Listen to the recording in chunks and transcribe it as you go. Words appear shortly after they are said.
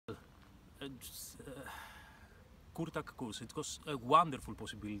Kurtág course. It was a wonderful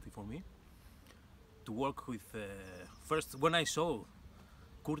possibility for me to work with. First, when I saw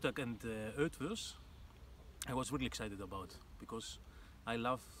Kurtág and Eötvös, I was really excited about, because I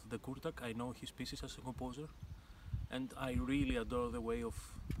love the Kurtág. I know his pieces as a composer, and I really adore the way of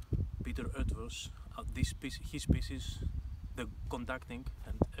Peter Eötvös, his pieces, the conducting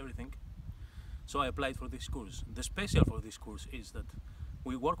and everything. So I applied for this course. The special for this course is that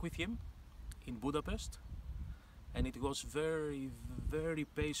we work with him in Budapest, and it was very, very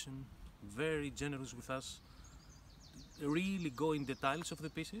patient, very generous with us, really go in details of the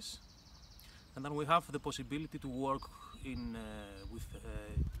pieces. And then we have the possibility to work with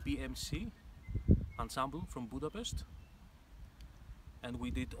BMC ensemble from Budapest, and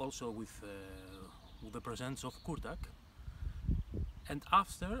we did also with the presence of Kurtág. And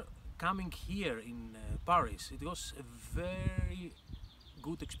after coming here in Paris, it was a very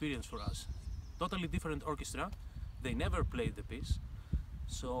good experience for us. Totally different orchestra. They never played the piece,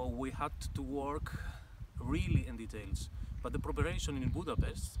 so we had to work really in details. But the preparation in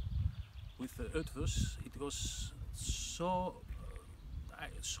Budapest with Eötvös, it was so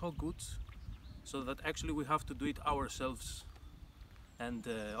good, so that actually we have to do it ourselves. And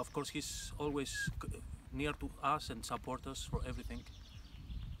of course he's always near to us and support us for everything.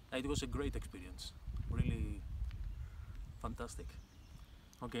 It was a great experience, really fantastic.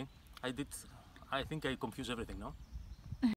 Okay, I think I confused everything now.